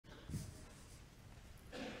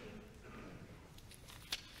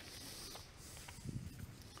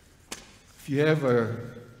you have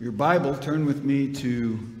your Bible, turn with me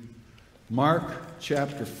to Mark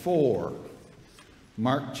chapter 4.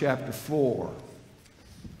 Mark chapter 4.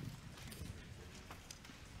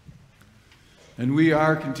 And we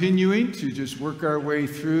are continuing to just work our way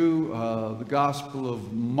through the Gospel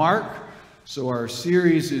of Mark. So our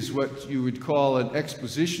series is what you would call an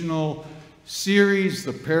expositional series.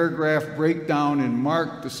 The paragraph breakdown in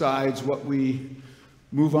Mark decides what we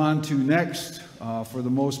move on to next for the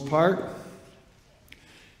most part.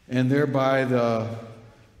 And thereby the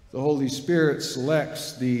Holy Spirit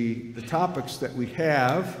selects the topics that we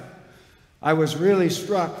have. I was really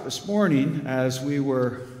struck this morning as we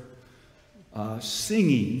were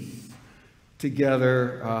singing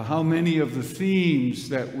together how many of the themes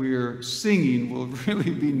that we're singing will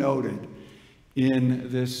really be noted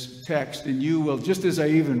in this text. And you will, just as I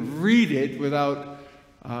even read it without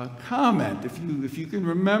comment, if you can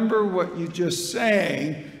remember what you just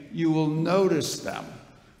sang, you will notice them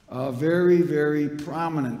very, very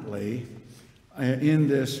prominently in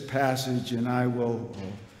this passage, and I will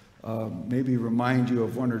maybe remind you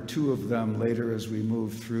of one or two of them later as we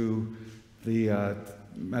move through the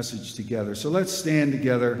message together. So let's stand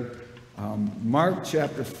together. Mark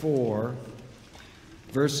chapter 4,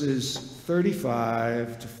 verses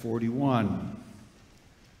 35 to 41.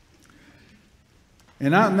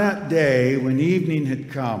 And on that day, when evening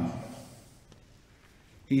had come,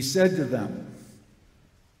 he said to them,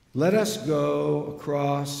 "Let us go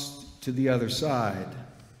across to the other side."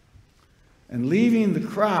 And leaving the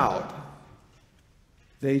crowd,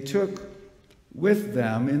 they took with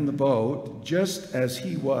them in the boat just as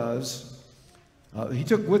he was. He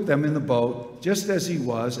took with them in the boat just as he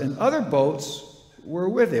was, and other boats were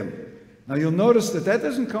with him. Now you'll notice that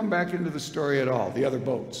doesn't come back into the story at all, the other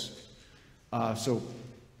boats. So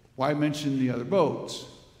why mention the other boats?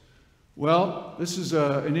 Well, this is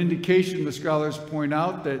an indication, the scholars point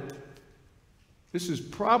out, that this is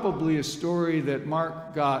probably a story that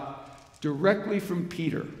Mark got directly from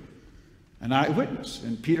Peter, an eyewitness.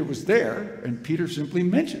 And Peter was there, and Peter simply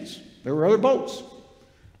mentions there were other boats.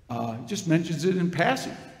 Just mentions it in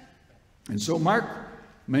passing. And so Mark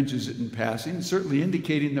mentions it in passing, certainly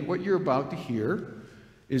indicating that what you're about to hear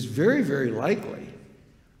is very, very likely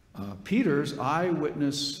Peter's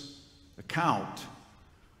eyewitness account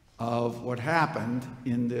of what happened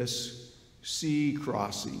in this sea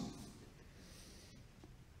crossing.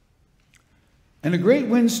 And a great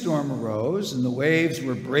windstorm arose, and the waves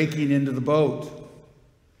were breaking into the boat,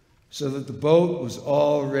 so that the boat was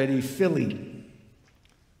already filling.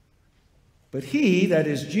 But he, that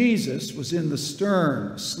is Jesus, was in the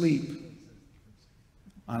stern, asleep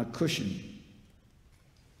on a cushion.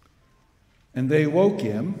 And they woke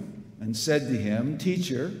him and said to him,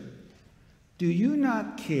 "Teacher, do you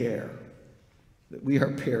not care that we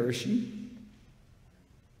are perishing?"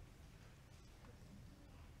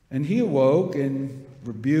 And he awoke and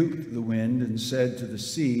rebuked the wind and said to the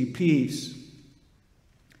sea, "Peace,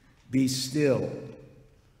 be still."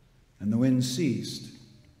 And the wind ceased,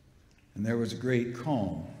 and there was a great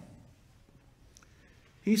calm.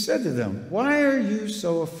 He said to them, "Why are you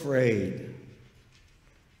so afraid?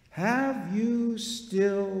 Have you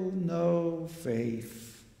still no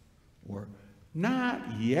faith?" Or,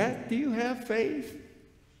 "Not yet do you have faith?"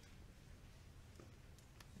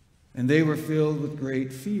 And they were filled with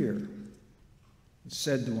great fear and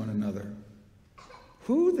said to one another,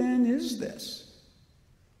 "Who then is this,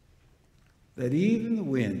 that even the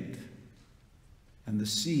wind and the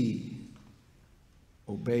sea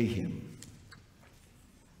obey him?"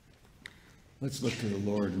 Let's look to the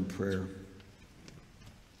Lord in prayer.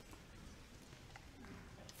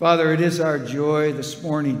 Father, it is our joy this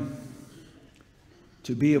morning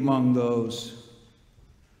to be among those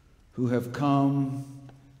who have come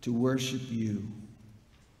to worship you.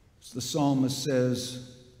 As the psalmist says,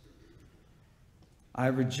 "I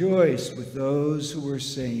rejoice with those who are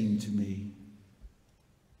saying to me,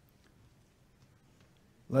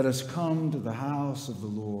 let us come to the house of the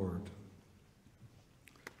Lord.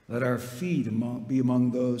 Let our feet be among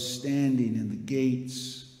those standing in the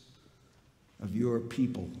gates of your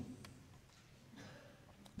people."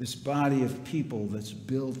 This body of people that's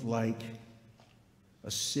built like a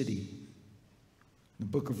city. In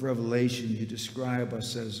the book of Revelation, you describe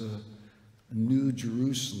us as a new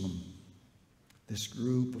Jerusalem, this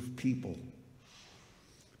group of people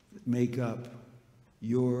that make up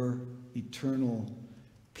your eternal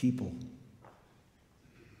people,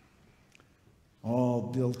 all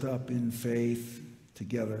built up in faith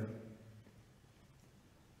together.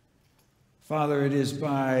 Father, it is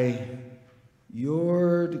by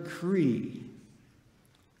your decree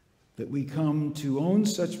that we come to own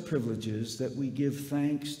such privileges that we give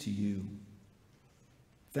thanks to you.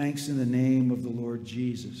 Thanks in the name of the Lord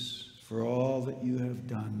Jesus for all that you have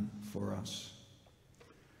done for us.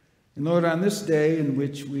 And Lord, on this day in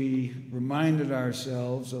which we reminded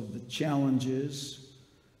ourselves of the challenges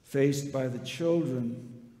faced by the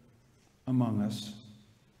children among us,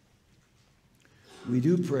 we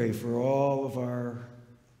do pray for all of our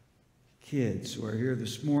kids who are here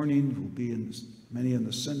this morning, who will be many in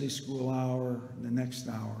the Sunday school hour, the next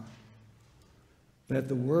hour, that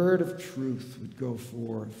the word of truth would go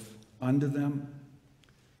forth unto them,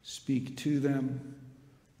 speak to them,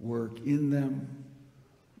 work in them.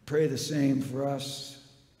 Pray the same for us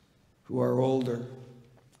who are older,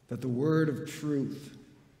 that the word of truth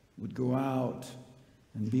would go out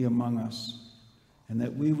and be among us, and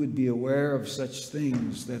that we would be aware of such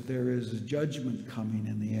things, that there is a judgment coming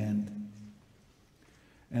in the end,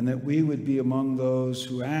 and that we would be among those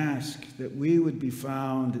who ask that we would be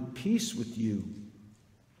found at peace with you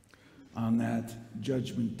on that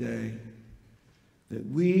judgment day, that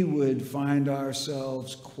we would find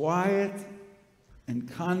ourselves quiet and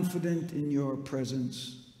confident in your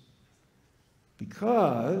presence,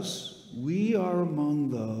 because we are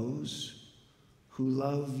among those who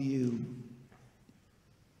love you.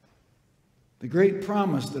 The great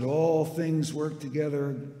promise that all things work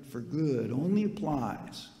together for good only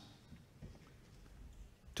applies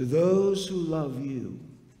to those who love you,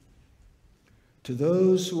 to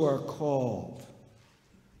those who are called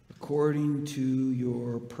according to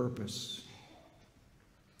your purpose.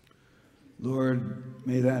 Lord,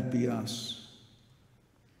 may that be us.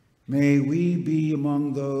 May we be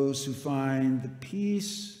among those who find the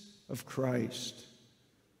peace of Christ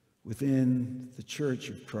within the church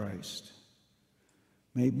of Christ.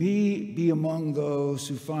 May we be among those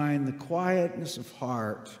who find the quietness of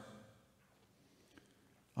heart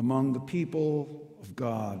among the people of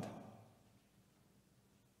God.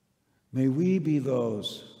 May we be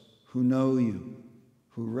those who know you,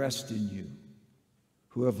 who rest in you,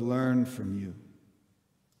 who have learned from you.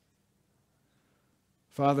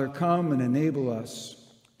 Father, come and enable us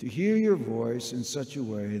to hear your voice in such a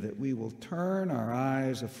way that we will turn our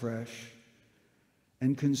eyes afresh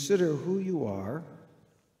and consider who you are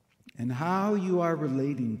and how you are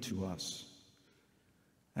relating to us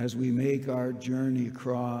as we make our journey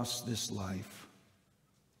across this life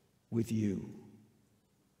with you.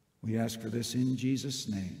 We ask for this in Jesus'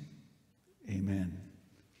 name. Amen.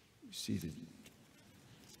 Be seated.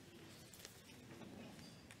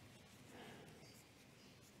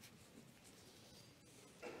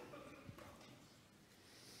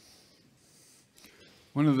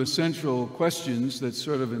 One of the central questions that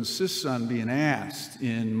sort of insists on being asked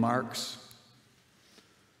in Mark's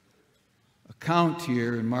account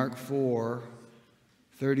here in Mark 4,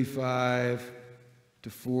 35 to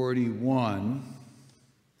 41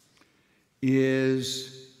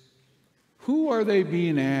 is, who are they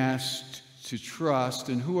being asked to trust,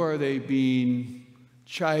 and who are they being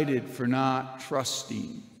chided for not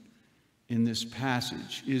trusting in this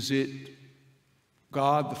passage? Is it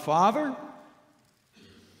God the Father?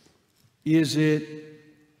 Is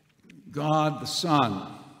it God the Son?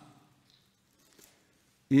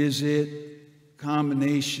 Is it a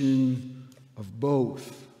combination of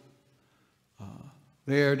both?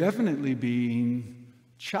 They are definitely being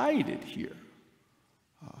chided here.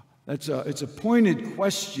 It's a pointed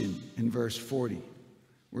question in verse 40,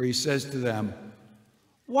 where he says to them,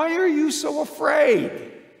 "Why are you so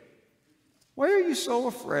afraid? Why are you so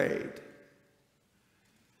afraid?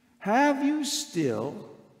 Have you still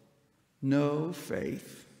no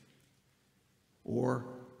faith?" Or,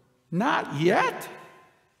 "Not yet?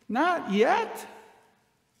 Not yet?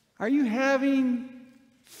 Are you having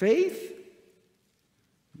faith?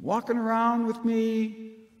 Walking around with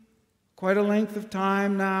me quite a length of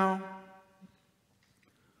time now?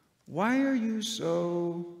 Why are you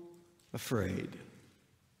so afraid?"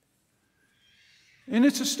 And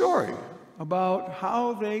it's a story about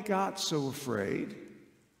how they got so afraid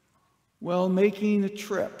while making a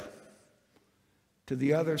trip to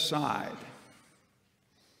the other side.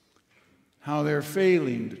 How they're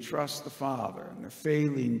failing to trust the Father, and they're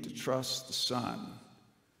failing to trust the Son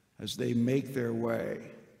as they make their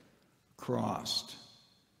way across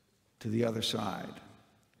to the other side.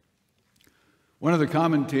 One of the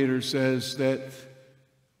commentators says that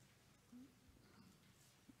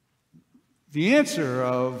the answer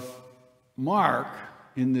of Mark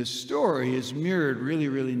in this story is mirrored really,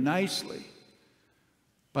 really nicely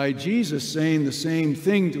by Jesus saying the same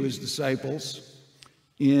thing to his disciples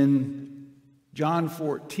in John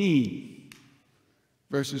 14,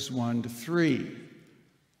 verses 1 to 3.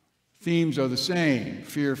 Themes are the same: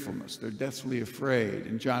 fearfulness. They're deathly afraid.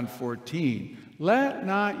 In John 14, let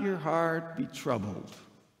not your heart be troubled.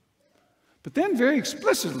 But then very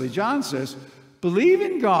explicitly, John says, believe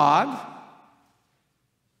in God,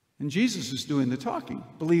 and Jesus is doing the talking.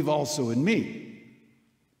 Believe also in me.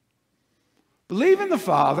 Believe in the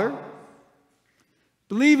Father.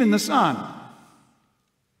 Believe in the Son.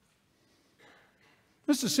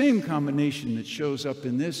 That's the same combination that shows up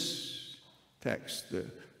in this text.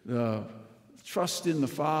 The trust in the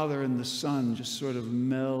Father and the Son just sort of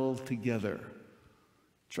meld together.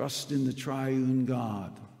 Trust in the triune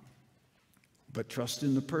God, but trust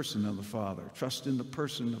in the person of the Father. Trust in the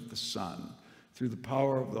person of the Son through the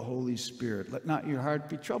power of the Holy Spirit. Let not your heart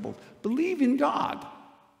be troubled. Believe in God.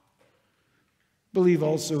 Believe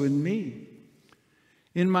also in me.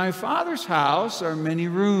 In my Father's house are many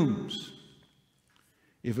rooms.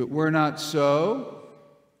 If it were not so,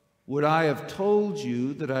 would I have told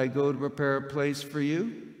you that I go to prepare a place for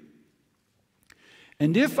you?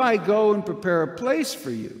 And if I go and prepare a place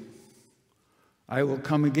for you, I will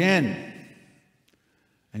come again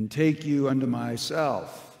and take you unto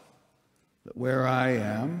myself, that where I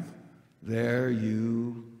am, there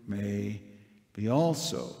you may be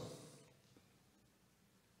also.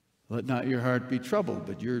 Let not your heart be troubled,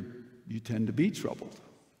 but you tend to be troubled.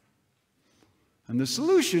 And the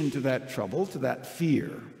solution to that trouble, to that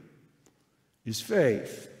fear, is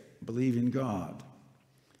faith. Believe in God.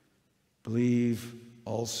 Believe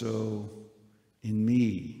also in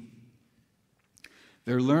me.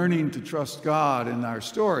 They're learning to trust God in our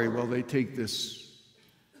story. Well, they take this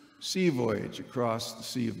sea voyage across the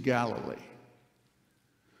Sea of Galilee.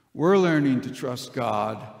 We're learning to trust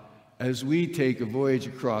God as we take a voyage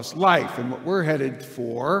across life. And what we're headed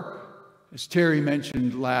for, as Terry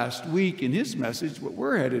mentioned last week in his message, what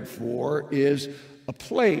we're headed for is a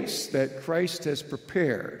place that Christ has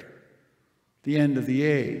prepared, the end of the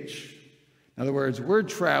age. In other words, we're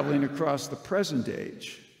traveling across the present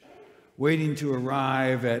age, waiting to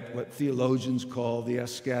arrive at what theologians call the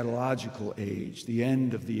eschatological age, the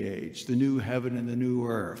end of the age, the new heaven and the new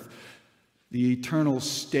earth, the eternal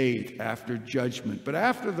state after judgment. But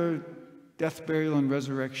after the death, burial, and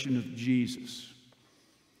resurrection of Jesus,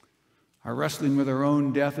 our wrestling with our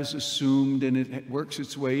own death is assumed, and it works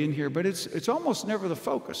its way in here, but it's almost never the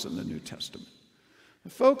focus in the New Testament.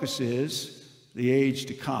 The focus is the age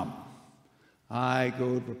to come. I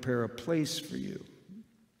go to prepare a place for you.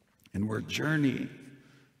 And we're journeying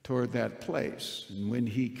toward that place. And when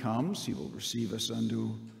he comes, he will receive us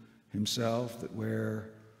unto himself, that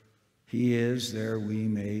where he is, there we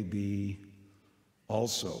may be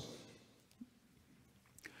also.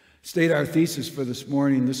 State our thesis for this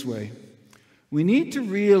morning this way. We need to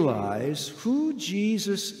realize who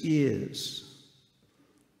Jesus is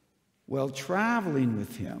while traveling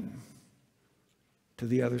with him to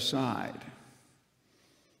the other side.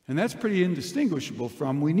 And that's pretty indistinguishable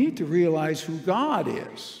from we need to realize who God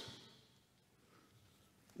is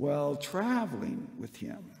while traveling with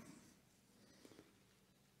him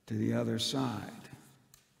to the other side.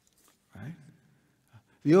 Right?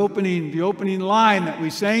 The opening line that we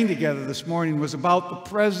sang together this morning was about the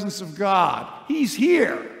presence of God. He's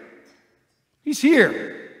here. He's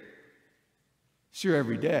here. He's here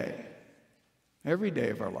every day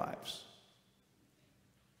of our lives.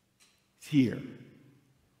 He's here.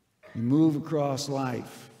 We move across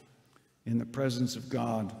life in the presence of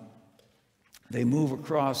God. They move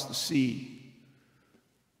across the sea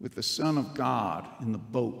with the Son of God in the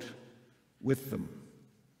boat with them.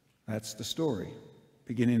 That's the story,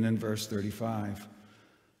 beginning in verse 35.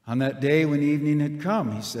 On that day when evening had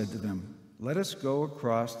come, he said to them, let us go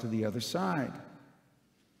across to the other side.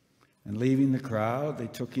 And leaving the crowd, they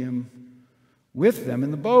took him with them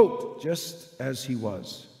in the boat, just as he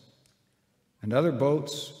was. And other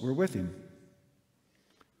boats were with him.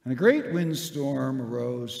 And a great windstorm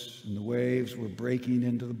arose, and the waves were breaking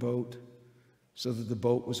into the boat, so that the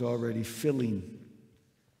boat was already filling.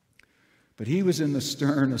 But he was in the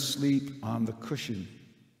stern, asleep on the cushion.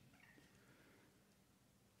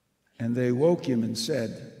 And they woke him and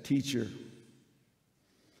said, Teacher,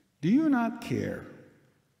 do you not care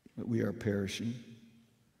that we are perishing?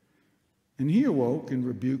 And he awoke and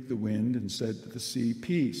rebuked the wind and said to the sea,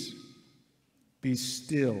 Peace, be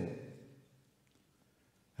still.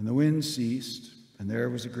 And the wind ceased, and there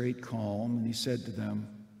was a great calm. And he said to them,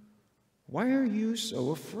 Why are you so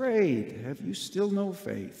afraid? Have you still no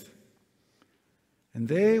faith? And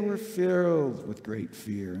they were filled with great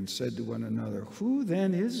fear and said to one another, Who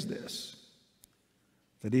then is this,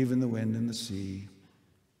 that even the wind and the sea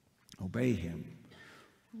obey him?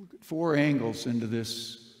 Look at 4 angles into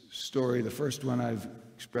this story. The first one I've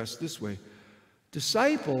expressed this way.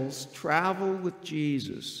 Disciples travel with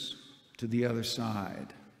Jesus to the other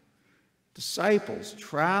side. Disciples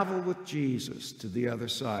travel with Jesus to the other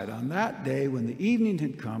side. On that day, when the evening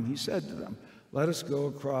had come, he said to them, "Let us go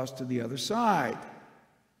across to the other side."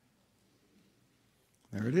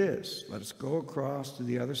 There it is. Let us go across to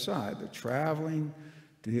the other side. They're traveling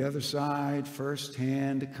to the other side,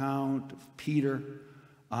 first-hand account of Peter,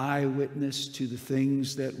 eyewitness to the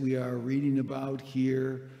things that we are reading about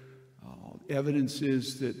here. Evidence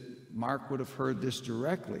is that Mark would have heard this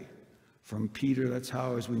directly from Peter. That's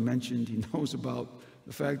how, as we mentioned, he knows about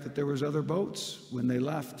the fact that there was other boats when they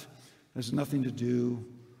left. It has nothing to do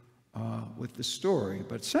with the story,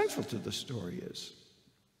 but central to the story is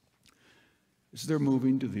they're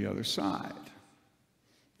moving to the other side,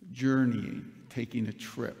 journeying, taking a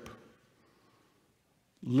trip.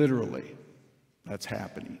 Literally, that's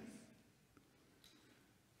happening.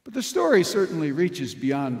 But the story certainly reaches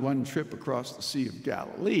beyond one trip across the Sea of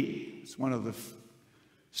Galilee. It's one of the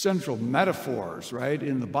central metaphors, right,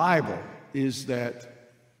 in the Bible, is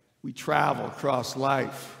that we travel across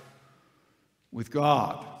life with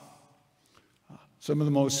God. Some of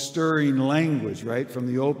the most stirring language, right, from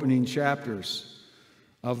the opening chapters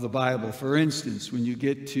of the Bible. For instance, when you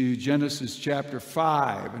get to Genesis chapter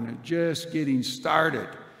 5 and you're just getting started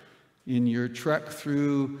in your trek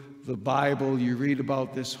through the Bible, you read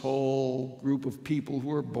about this whole group of people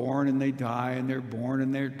who are born and they die, and they're born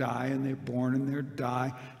and they die, and they're born and they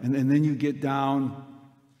die. And then you get down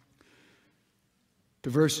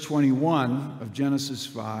to verse 21 of Genesis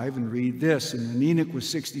 5 and read this. And when Enoch was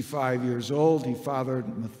 65 years old, he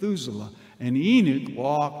fathered Methuselah, and Enoch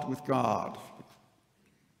walked with God.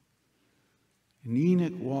 And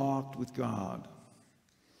Enoch walked with God.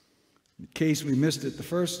 In case we missed it the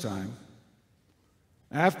first time,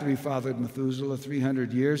 after he fathered Methuselah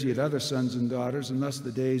 300 years, he had other sons and daughters, and thus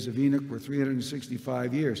the days of Enoch were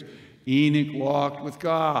 365 years. Enoch walked with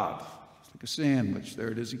God. It's like a sandwich. There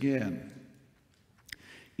it is again.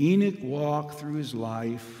 Enoch walked through his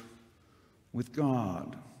life with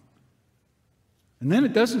God. And then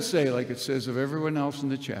it doesn't say, like it says of everyone else in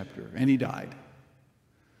the chapter, and he died.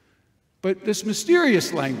 But this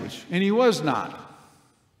mysterious language, and he was not.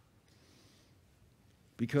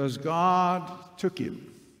 Because God took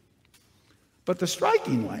him. But the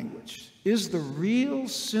striking language is the real,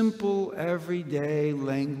 simple, everyday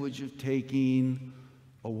language of taking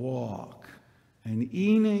a walk. And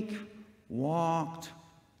Enoch walked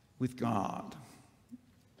with God.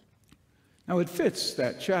 Now it fits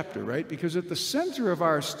that chapter, right? Because at the center of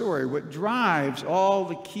our story, what drives all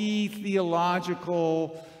the key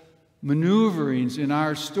theological maneuverings in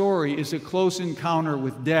our story is a close encounter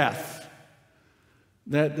with death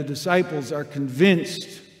that the disciples are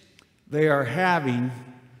convinced they are having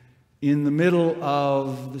in the middle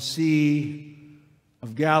of the Sea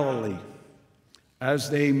of Galilee as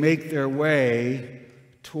they make their way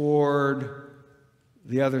toward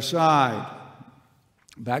the other side.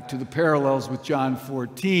 Back to the parallels with John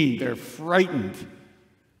 14, they're frightened.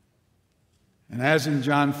 And as in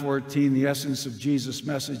John 14, the essence of Jesus'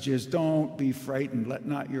 message is, don't be frightened, let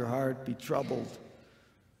not your heart be troubled.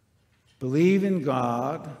 Believe in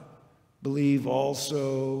God, believe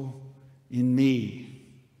also in me.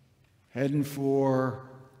 Heading for,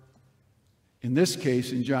 in this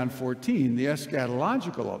case, in John 14, the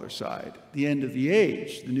eschatological other side, the end of the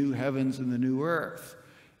age, the new heavens and the new earth,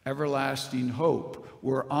 everlasting hope.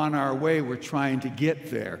 We're on our way, we're trying to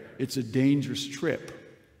get there. It's a dangerous trip.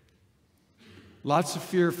 Lots of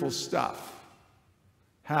fearful stuff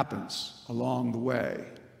happens along the way.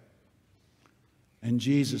 And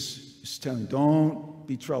Jesus is telling, don't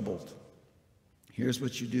be troubled. Here's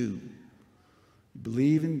what you do. You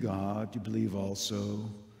believe in God, you believe also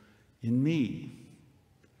in me.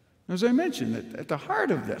 As I mentioned, at the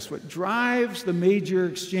heart of this, what drives the major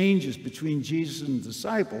exchanges between Jesus and the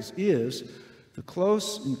disciples is the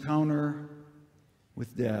close encounter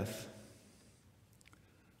with death.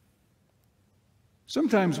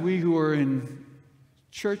 Sometimes we who are in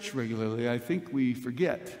church regularly, I think we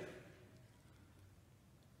forget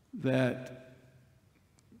that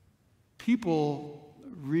people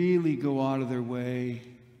really go out of their way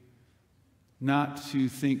not to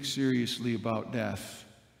think seriously about death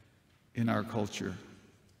in our culture.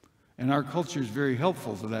 And our culture is very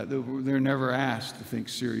helpful to that. They're never asked to think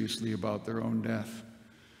seriously about their own death.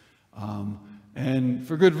 And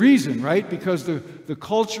for good reason, right? Because the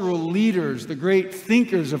cultural leaders, the great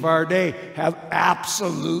thinkers of our day, have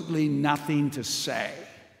absolutely nothing to say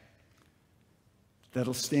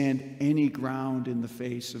that'll stand any ground in the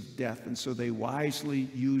face of death. And so they wisely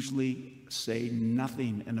usually say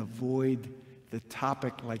nothing and avoid the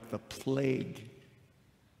topic like the plague,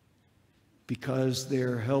 because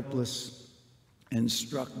they're helpless and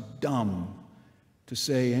struck dumb to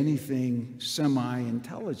say anything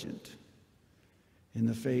semi-intelligent in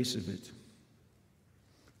the face of it.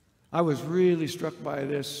 I was really struck by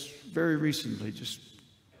this very recently, just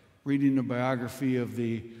reading a biography of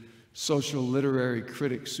the social literary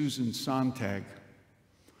critic Susan Sontag.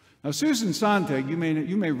 Now, Susan Sontag, you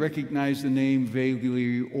may recognize the name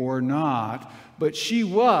vaguely or not, but she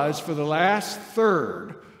was, for the last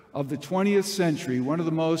third of the 20th century, one of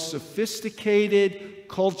the most sophisticated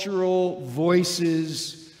cultural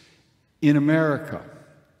voices in America,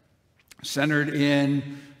 centered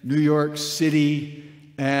in New York City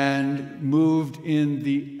and moved in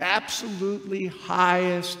the absolutely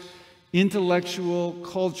highest intellectual,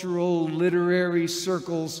 cultural, literary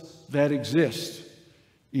circles that exist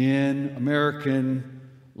in American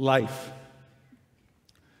life.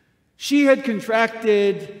 She had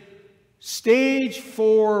contracted stage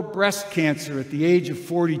 4 breast cancer at the age of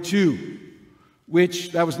 42,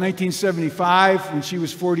 which that was 1975 when she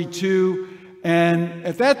was 42. And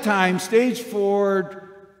at that time, stage 4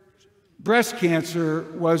 breast cancer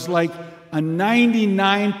was like a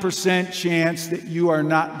 99% chance that you are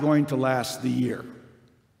not going to last the year.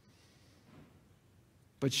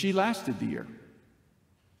 But she lasted the year.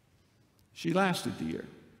 She lasted the year.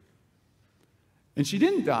 And she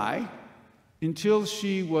didn't die until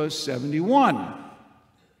she was 71.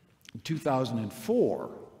 In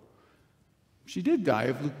 2004, she did die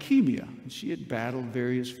of leukemia. And she had battled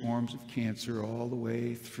various forms of cancer all the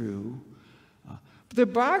way through. But the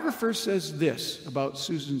biographer says this about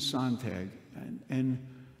Susan Sontag and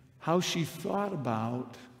how she thought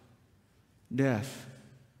about death.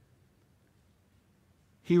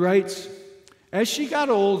 He writes, as she got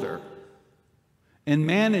older and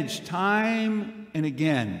managed time and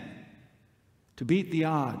again to beat the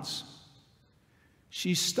odds,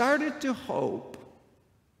 she started to hope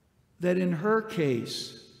that in her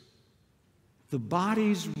case, the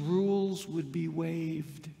body's rules would be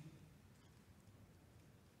waived.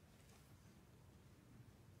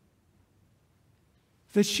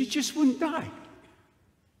 That she just wouldn't die.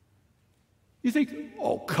 You think,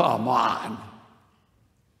 oh, come on.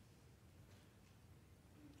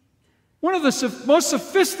 One of the most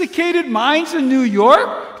sophisticated minds in New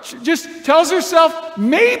York just tells herself,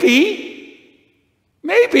 maybe,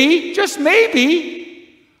 just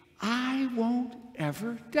maybe, I won't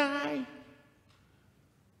ever die.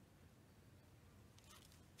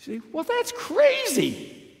 You say, well, that's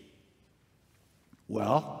crazy.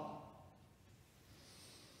 Well,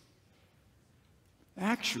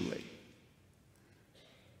 actually,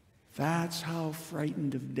 that's how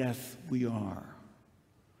frightened of death we are.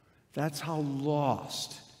 That's how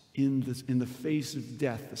lost in the face of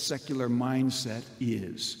death the secular mindset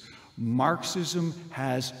is. Marxism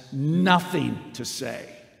has nothing to say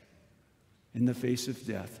in the face of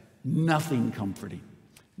death. Nothing comforting,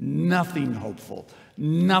 nothing hopeful,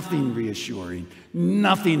 nothing reassuring,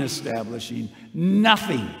 nothing establishing,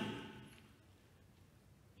 nothing.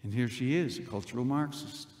 And here she is, a cultural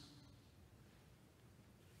Marxist.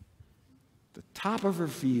 At the top of her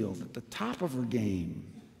field, at the top of her game.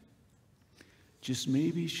 Just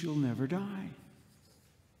maybe she'll never die.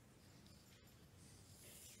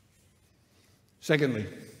 Secondly,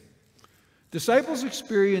 disciples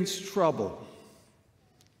experience trouble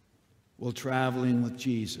while traveling with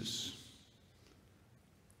Jesus.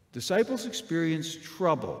 Disciples experienced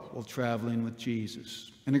trouble while traveling with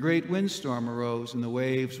Jesus. And a great windstorm arose, and the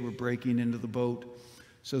waves were breaking into the boat,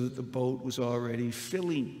 so that the boat was already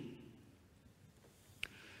filling.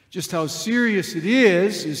 Just how serious it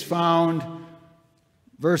is found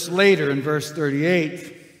later in verse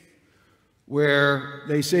 38, where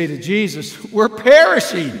they say to Jesus, we're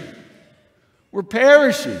perishing. We're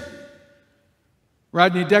perishing.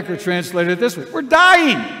 Rodney Decker translated it this way, we're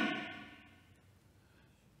dying.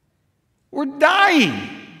 We're dying.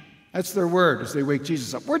 That's their word as they wake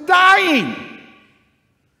Jesus up. We're dying.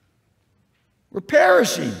 We're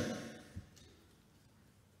perishing.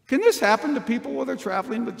 Can this happen to people while they're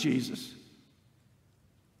traveling with Jesus?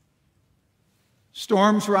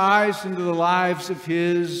 Storms rise into the lives of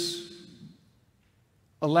his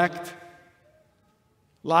elect,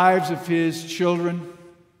 lives of his children.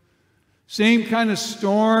 Same kind of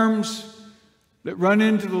storms that run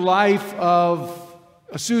into the life of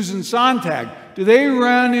Susan Sontag. Do they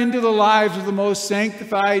run into the lives of the most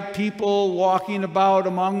sanctified people walking about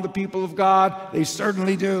among the people of God? They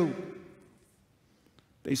certainly do.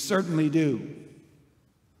 They certainly do.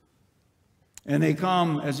 And they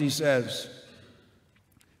come, as he says,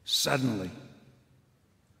 suddenly,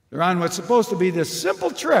 They're on what's supposed to be this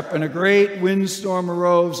simple trip, and a great windstorm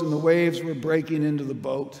arose, and the waves were breaking into the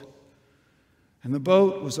boat. And the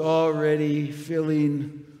boat was already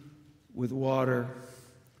filling with water,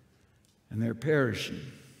 and they're perishing.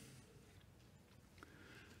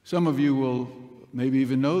 Some of you will maybe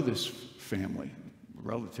even know this family,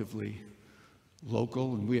 relatively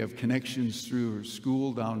local, and we have connections through her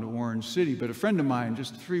school down to Orange City. But a friend of mine,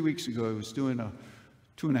 just 3 weeks ago, he was doing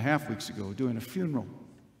 2.5 weeks ago, doing a funeral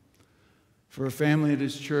for a family at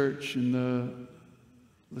his church, and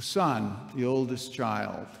the son, the oldest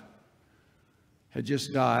child, had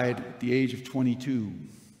just died at the age of 22.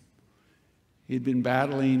 He'd been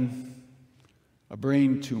battling a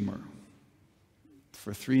brain tumor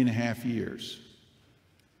for 3.5 years,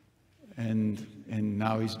 and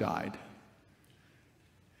now he's died.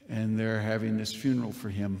 And they're having this funeral for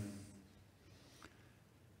him.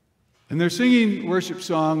 And they're singing worship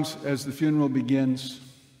songs as the funeral begins.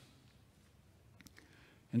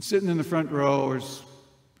 And sitting in the front row is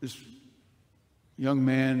this young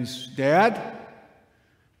man's dad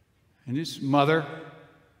and his mother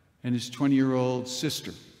and his 20-year-old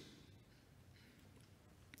sister.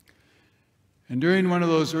 And during one of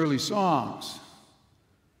those early songs,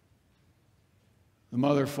 the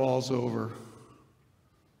mother falls over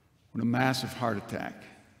with a massive heart attack.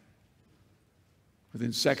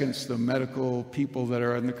 Within seconds, the medical people that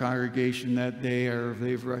are in the congregation that day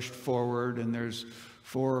they've rushed forward, and there's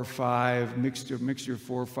 4 or 5, mixture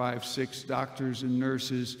 4, 5, 6 doctors and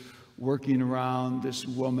nurses working around this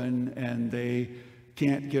woman, and they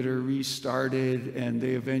can't get her restarted, and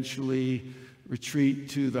they eventually retreat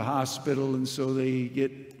to the hospital, and so they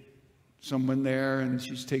get someone there, and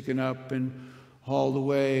she's taken up and hauled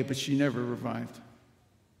away, but she never revived.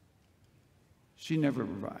 She never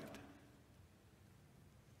revived.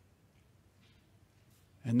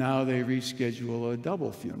 And now they reschedule a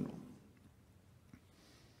double funeral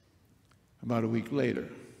about a week later.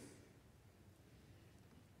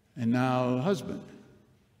 And now husband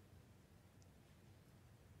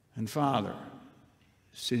and father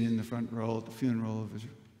sitting in the front row at the funeral of his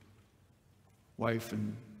wife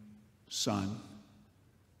and son.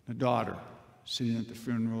 A daughter sitting at the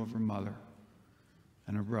funeral of her mother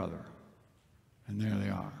and her brother. And there they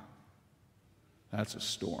are. That's a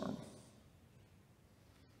storm.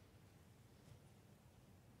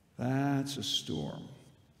 That's a storm.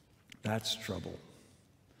 That's trouble.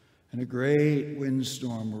 And a great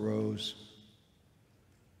windstorm arose,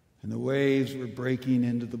 and the waves were breaking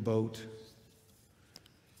into the boat,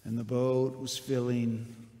 and the boat was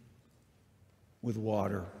filling with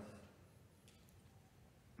water.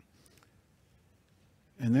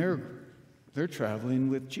 And they're traveling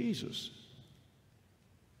with Jesus.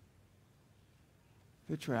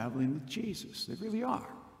 They're traveling with Jesus. They really are.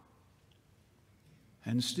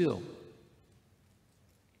 And still,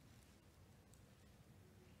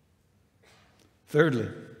 thirdly,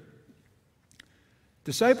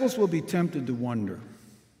 disciples will be tempted to wonder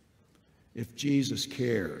if Jesus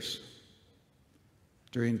cares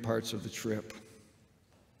during parts of the trip.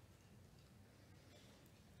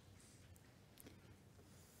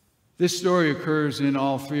 This story occurs in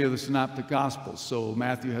all 3 of the Synoptic Gospels. So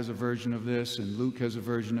Matthew has a version of this, and Luke has a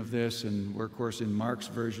version of this, and we're, of course, in Mark's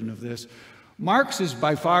version of this. Mark's is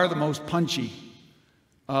by far the most punchy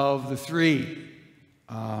of the 3.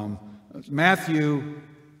 Matthew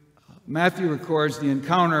records the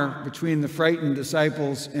encounter between the frightened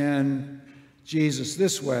disciples and Jesus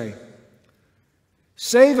this way: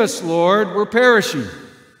 "Save us, Lord, we're perishing."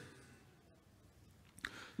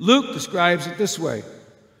 Luke describes it this way: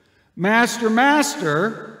 "Master,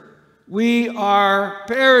 Master, we are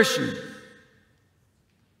perishing."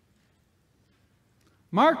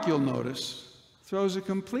 Mark, you'll notice, throws a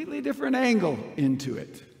completely different angle into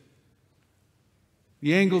it.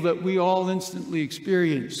 The angle that we all instantly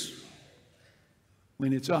experience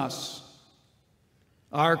when it's us.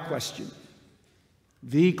 Our question.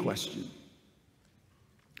 The question.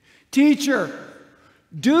 "Teacher,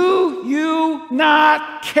 do you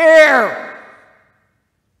not care?"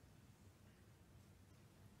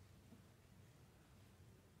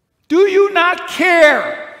 Do you not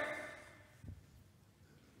care?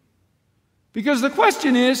 Because the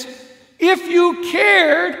question is, if you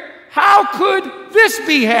cared, how could this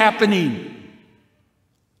be happening?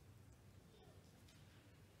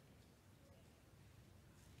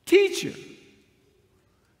 Teacher,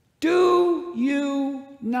 do you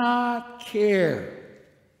not care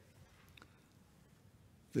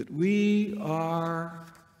that we are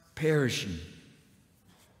perishing?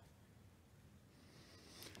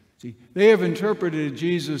 See, they have interpreted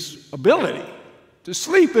Jesus' ability to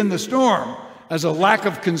sleep in the storm as a lack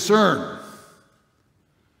of concern.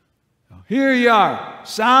 Here you are,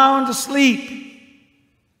 sound asleep.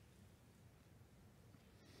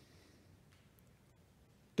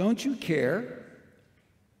 Don't you care?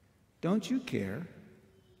 Don't you care?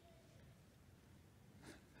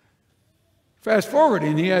 Fast forward,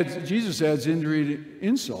 and Jesus adds injury to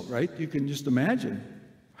insult, right? You can just imagine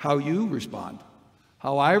how you respond,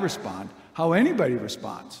 how I respond, how anybody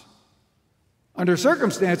responds. Under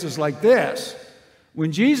circumstances like this,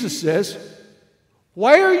 when Jesus says,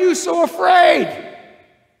 "Why are you so afraid?"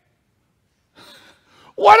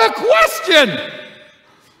 What a question!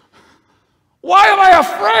 Why am I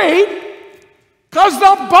afraid? Because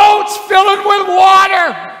the boat's filling with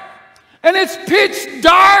water, and it's pitch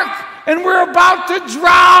dark, and we're about to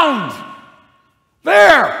drown.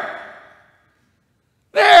 There.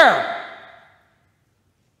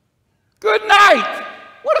 Good night.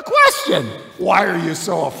 What a question. Why are you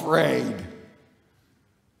so afraid?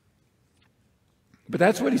 But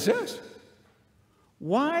that's what he says.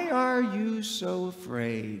 Why are you so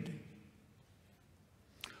afraid?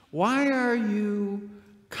 Why are you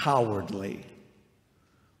cowardly?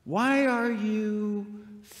 Why are you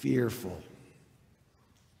fearful?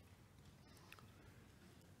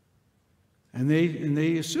 And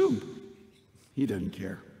they assumed he doesn't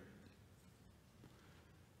care.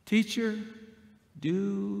 Teacher,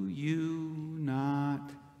 do you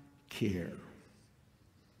not care?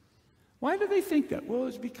 Why do they think that? Well,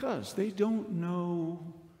 it's because they don't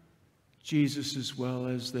know Jesus as well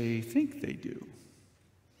as they think they do.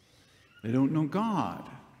 They don't know God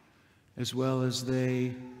as well as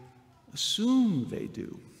they assume they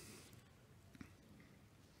do.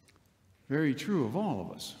 Very true of all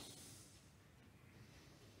of us.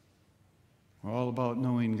 We're all about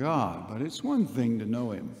knowing God, but it's one thing to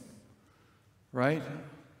know Him, right?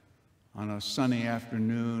 On a sunny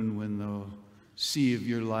afternoon when the sea of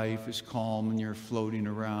your life is calm and you're floating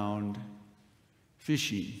around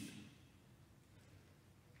fishing.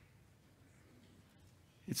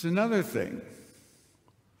 It's another thing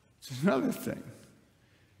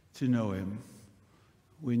to know Him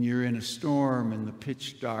when you're in a storm in the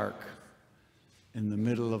pitch dark in the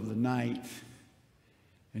middle of the night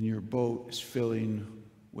and your boat is filling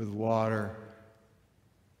with water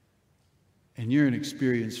and you're an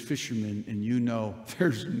experienced fisherman and you know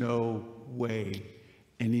there's no way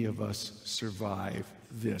any of us survive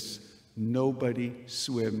this. Nobody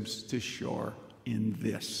swims to shore in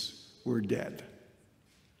this. We're dead.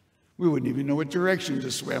 We wouldn't even know what direction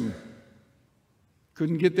to swim.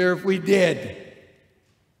 Couldn't get there if we did.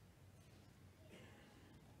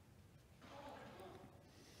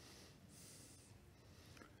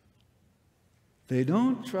 They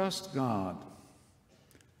don't trust God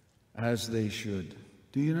as they should.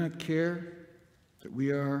 Do you not care that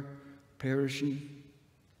we are perishing?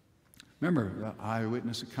 Remember the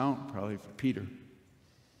eyewitness account, probably for Peter.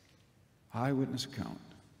 Eyewitness account.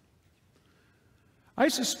 I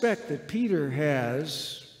suspect that Peter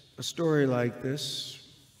has a story like this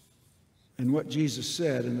and what Jesus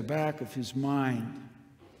said in the back of his mind.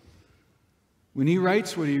 When he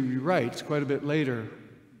writes what he writes quite a bit later,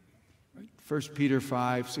 1 Peter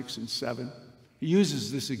 5, 6, and 7, he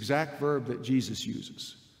uses this exact verb that Jesus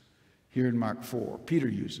uses here in Mark 4. Peter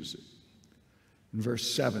uses it in verse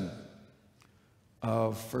 7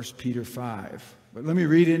 of 1 Peter 5. But let me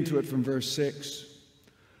read into it from verse 6.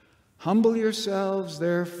 Humble yourselves,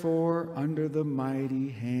 therefore, under the mighty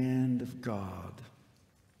hand of God.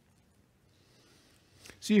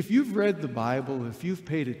 See, if you've read the Bible, if you've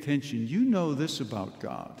paid attention, you know this about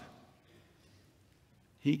God.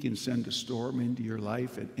 He can send a storm into your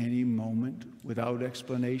life at any moment without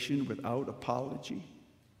explanation, without apology.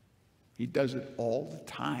 He does it all the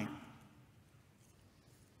time.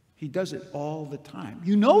 He does it all the time.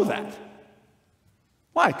 You know that.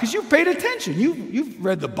 Why? Because you've paid attention. You've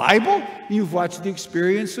read the Bible. You've watched the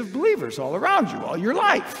experience of believers all around you all your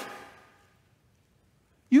life.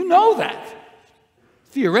 You know that.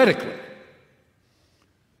 Theoretically.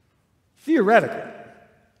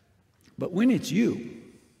 But when it's you,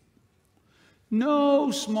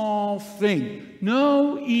 no small thing,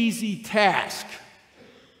 no easy task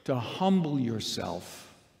to humble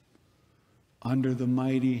yourself under the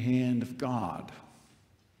mighty hand of God.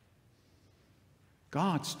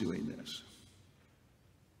 God's doing this.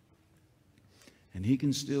 And He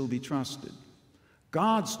can still be trusted.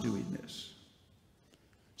 God's doing this.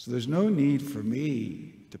 So there's no need for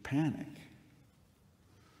me to panic.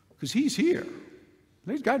 Because He's here.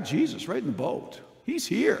 They've got Jesus right in the boat. He's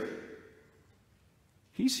here.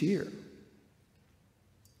 He's here.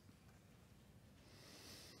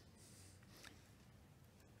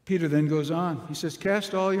 Peter then goes on. He says,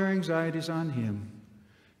 cast all your anxieties on him,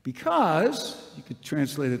 because, you could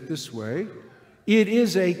translate it this way, it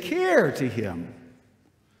is a care to him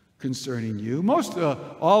concerning you.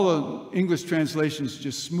 All the English translations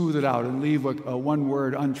just smooth it out and leave a one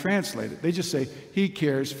word untranslated. They just say, he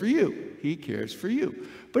cares for you. He cares for you.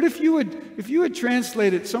 But if you would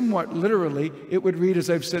translate it somewhat literally, it would read, as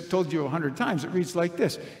I've told you 100 times, it reads like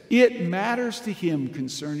this: it matters to him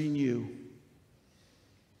concerning you.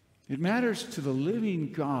 It matters to the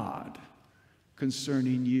living God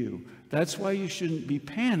concerning you. That's why you shouldn't be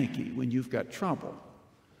panicky when you've got trouble,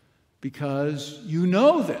 because you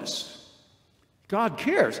know this. God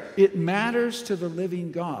cares. It matters to the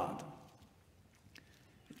living God.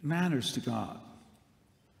 It matters to God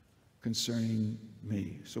concerning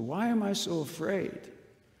me. So why am I so afraid?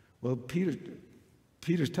 Well, Peter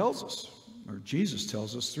tells us, or Jesus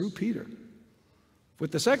tells us through Peter,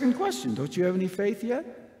 with the second question, don't you have any faith yet?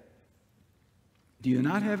 Do you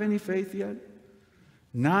not have any faith yet?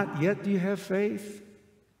 Not yet do you have faith?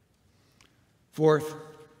 Fourth,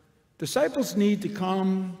 disciples need to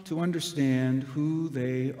come to understand who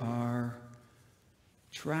they are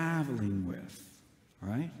traveling with,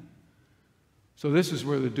 right? So this is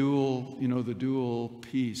where the dual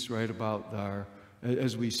piece, right, about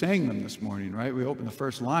as we sang them this morning, right? We opened the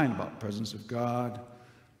first line about presence of God.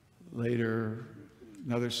 Later,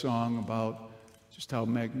 another song about just how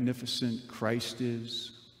magnificent Christ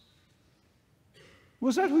is.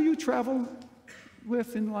 Was that who you travel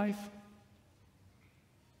with in life?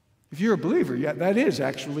 If you're a believer, yeah, that is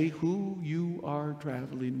actually who you are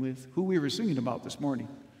traveling with, who we were singing about this morning.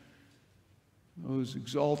 Those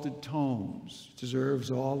exalted tones deserves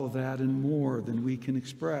all of that and more than we can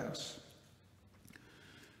express.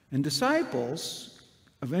 And disciples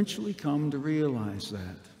eventually come to realize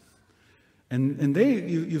that. And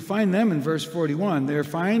you find them in verse 41. They're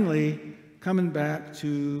finally coming back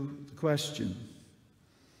to the question,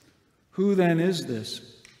 who then is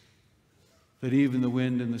this that even the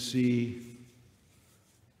wind and the sea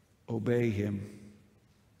obey him?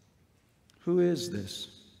 Who is this?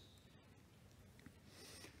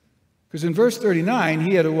 Because in verse 39,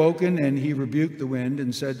 he had awoken and he rebuked the wind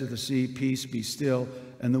and said to the sea, peace, be still.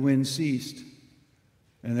 And the wind ceased,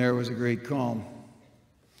 and there was a great calm.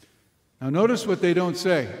 Now notice what they don't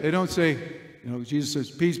say. They don't say, Jesus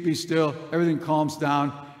says, peace, be still, everything calms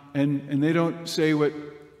down, and they don't say what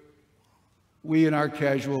we in our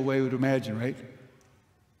casual way would imagine, right?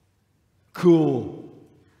 Cool.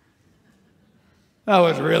 That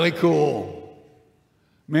was really cool.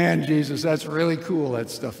 Man, Jesus, that's really cool,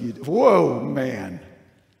 that stuff you do. Whoa, man.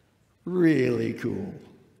 Really cool.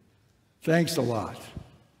 Thanks a lot.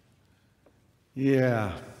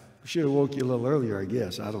 Yeah. I should have woke you a little earlier, I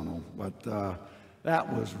guess. I don't know. But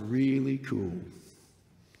that was really cool.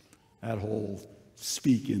 That whole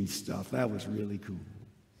speaking stuff, that was really cool.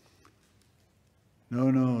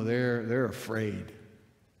 No, they're afraid.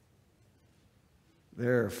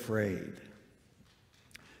 They're afraid.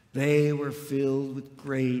 They were filled with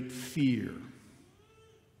great fear.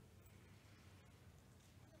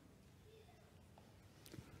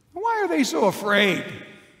 Why are they so afraid?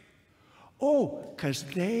 Oh, because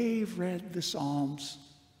they've read the Psalms.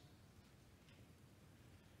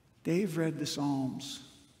 They've read the Psalms.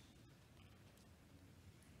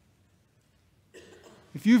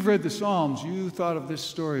 If you've read the Psalms, you thought of this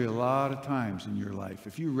story a lot of times in your life.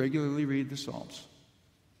 If you regularly read the Psalms,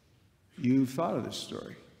 you've thought of this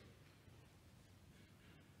story.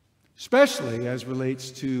 Especially as relates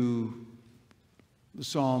to the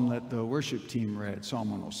psalm that the worship team read, Psalm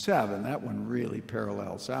 107. That one really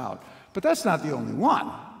parallels out. But that's not the only one,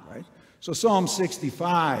 right? So Psalm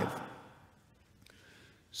 65.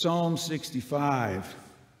 Psalm 65,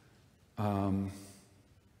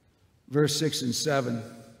 verse 6 and 7.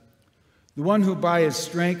 The one who by his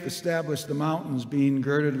strength established the mountains, being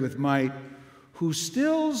girded with might, who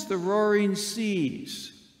stills the roaring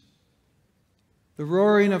seas, the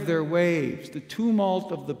roaring of their waves, the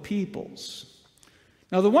tumult of the peoples.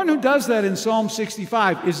 Now, the one who does that in Psalm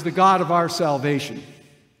 65 is the God of our salvation.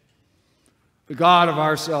 The God of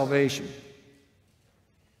our salvation.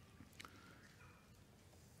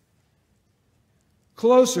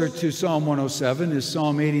 Closer to Psalm 107 is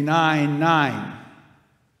Psalm 89:9.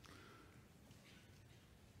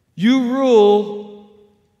 You rule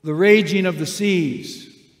the raging of the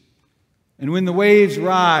seas, and when the waves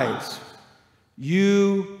rise,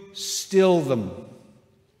 you still them.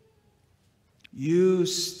 You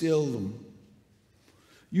still them.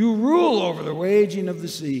 You rule over the raging of the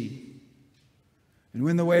sea, and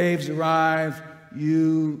when the waves arrive,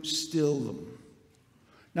 you still them.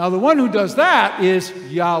 Now, the one who does that is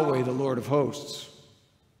Yahweh, the Lord of hosts.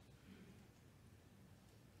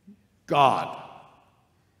 God.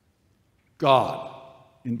 God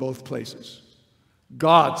in both places.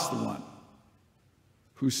 God's the one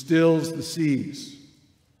who stills the seas.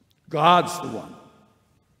 God's the one.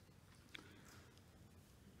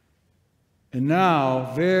 And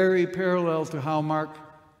now, very parallel to how Mark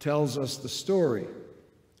tells us the story,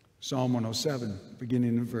 Psalm 107,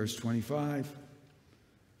 beginning in verse 25.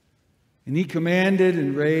 And he commanded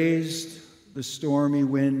and raised the stormy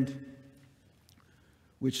wind,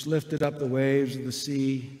 which lifted up the waves of the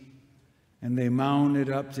sea, and they mounted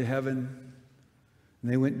up to heaven,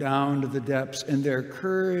 and they went down to the depths, and their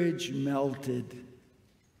courage melted,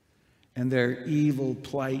 and their evil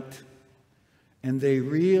plight, and they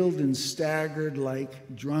reeled and staggered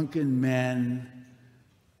like drunken men,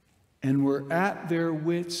 and were at their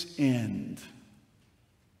wits' end.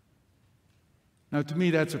 Now, to me,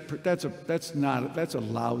 that's a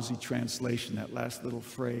lousy translation, that last little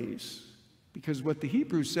phrase, because what the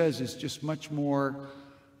Hebrew says is just much more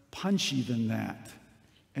punchy than that,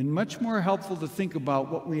 and much more helpful to think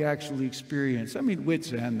about what we actually experience. I mean,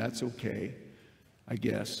 wits' end, that's okay, I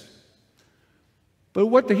guess. But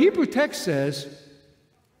what the Hebrew text says,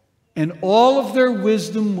 and all of their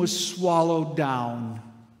wisdom was swallowed down.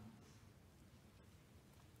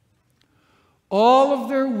 All of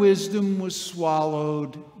their wisdom was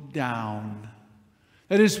swallowed down.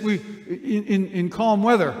 That is, in calm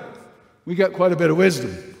weather, we got quite a bit of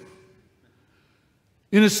wisdom.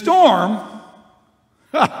 In a storm,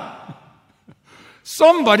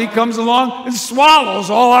 somebody comes along and swallows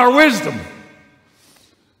all our wisdom.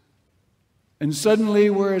 And suddenly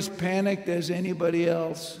we're as panicked as anybody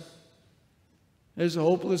else, as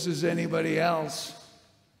hopeless as anybody else.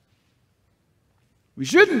 We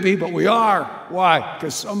shouldn't be, but we are. Why?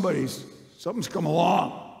 Because something's come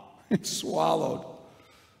along and swallowed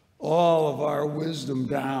all of our wisdom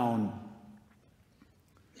down.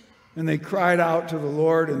 And they cried out to the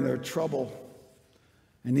Lord in their trouble,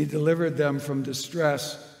 and he delivered them from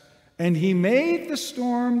distress. And he made the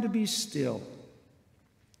storm to be still,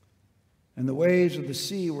 and the waves of the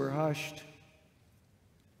sea were hushed.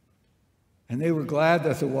 And they were glad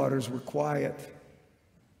that the waters were quiet.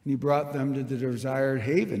 And he brought them to the desired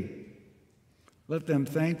haven. Let them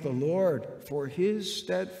thank the Lord for his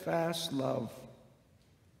steadfast love,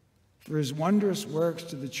 for his wondrous works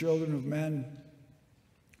to the children of men.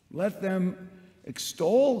 Let them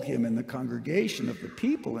extol him in the congregation of the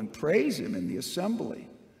people and praise him in the assembly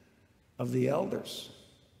of the elders.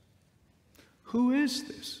 Who is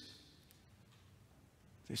this?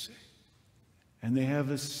 They say. And they have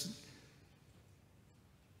this,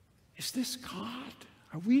 is this God?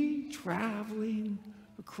 Are we traveling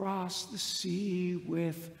across the sea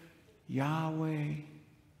with Yahweh,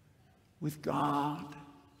 with God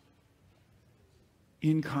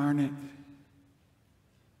incarnate?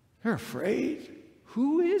 They're afraid.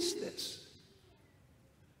 Who is this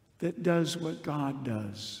that does what God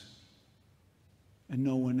does and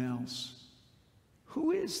no one else?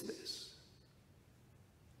 Who is this?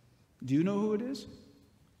 Do you know who it is?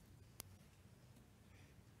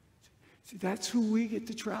 See, that's who we get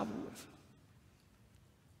to travel with.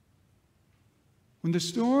 When the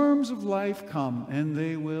storms of life come, and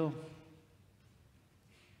they will,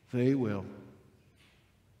 the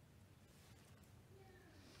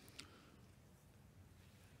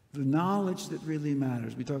knowledge that really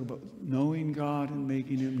matters. We talk about knowing God and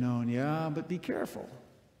making him known. Yeah, but be careful.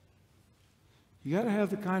 You got to have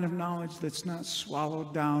the kind of knowledge that's not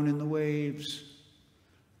swallowed down in the waves.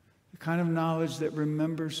 The kind of knowledge that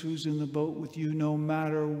remembers who's in the boat with you no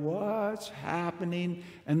matter what's happening.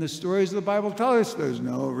 And the stories of the Bible tell us there's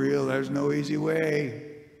no easy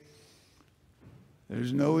way.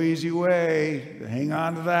 There's no easy way to hang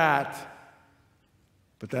on to that.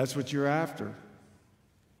 But that's what you're after.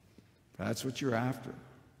 That's what you're after.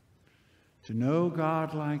 To know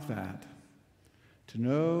God like that. To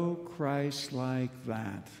know Christ like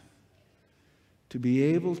that. To be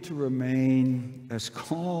able to remain as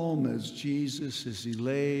calm as Jesus as he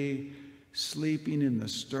lay sleeping in the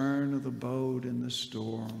stern of the boat in the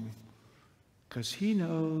storm. Because he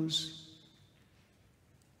knows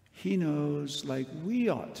like we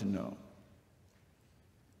ought to know.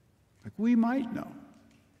 Like we might know.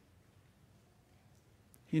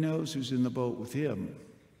 He knows who's in the boat with him.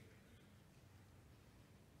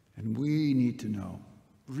 And we need to know,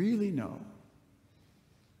 really know,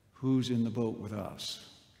 who's in the boat with us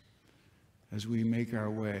as we make our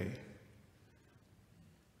way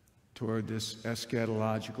toward this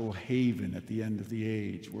eschatological haven at the end of the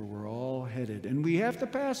age where we're all headed. And we have to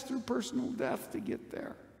pass through personal death to get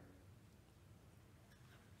there.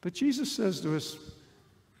 But Jesus says to us,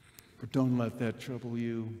 but don't let that trouble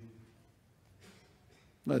you.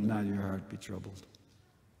 Let not your heart be troubled.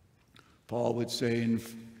 Paul would say in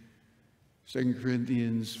 2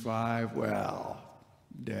 Corinthians 5, well,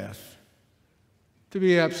 death. To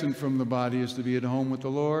be absent from the body is to be at home with the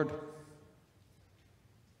Lord.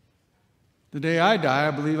 The day I die,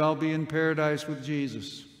 I believe I'll be in paradise with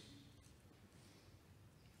Jesus.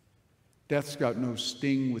 Death's got no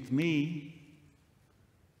sting with me,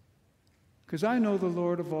 because I know the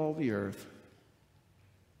Lord of all the earth,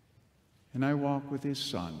 and I walk with his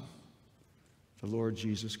Son, the Lord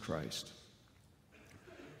Jesus Christ.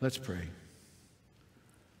 Let's pray.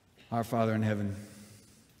 Our Father in heaven,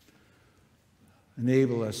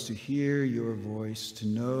 enable us to hear your voice, to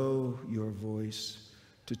know your voice,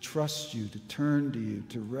 to trust you, to turn to you,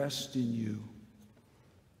 to rest in you.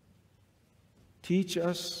 Teach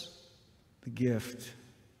us the gift,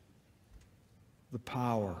 the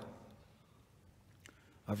power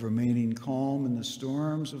of remaining calm in the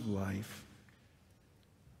storms of life,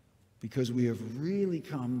 because we have really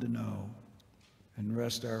come to know and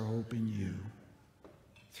rest our hope in you.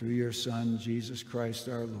 Through your Son, Jesus Christ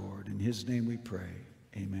our Lord. In his name we pray.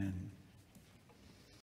 Amen.